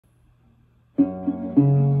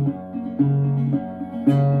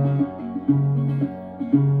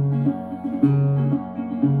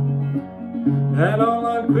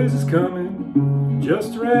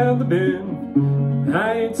just around the bend.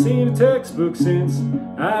 I ain't seen a textbook since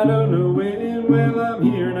I don't know when. Well, I'm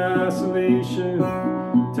here in isolation,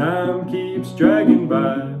 time keeps dragging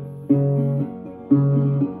by.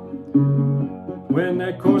 When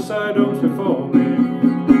that course side opens before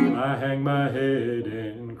me, I hang my head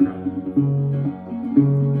and cry.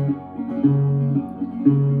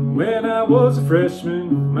 When I was a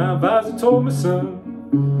freshman, my advisor told me,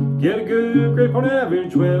 son, get a good grade on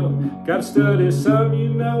average. Well, gotta study some, you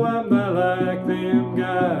know I'm not like them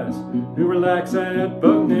guys who relax at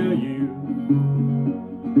Bucknell U.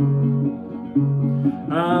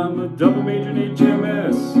 I'm a double major in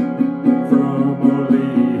HMS from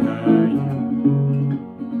Lehigh.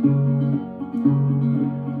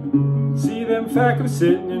 See them faculty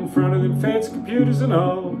sitting in front of them fancy computers and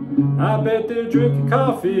all. I bet they're drinking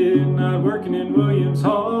coffee and not working in Williams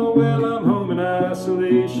Hall. Well, I'm home in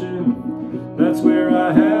isolation, that's where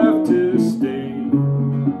I have to stay,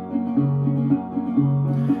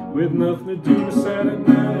 with nothing to do on Saturday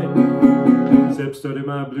night except study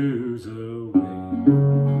my blues away.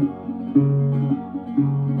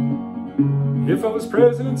 If I was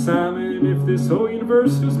President Simon, if this whole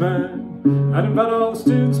universe was mine, I'd invite all the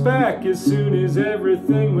students back as soon as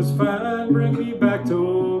everything was fine. Bring me back to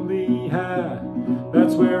old Lehigh,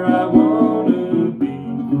 that's where I wanna be.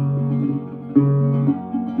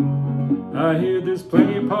 I hear there's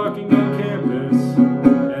plenty of parking on campus,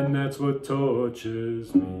 and that's what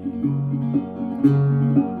tortures me.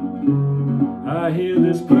 I hear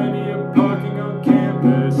there's plenty of parking on campus,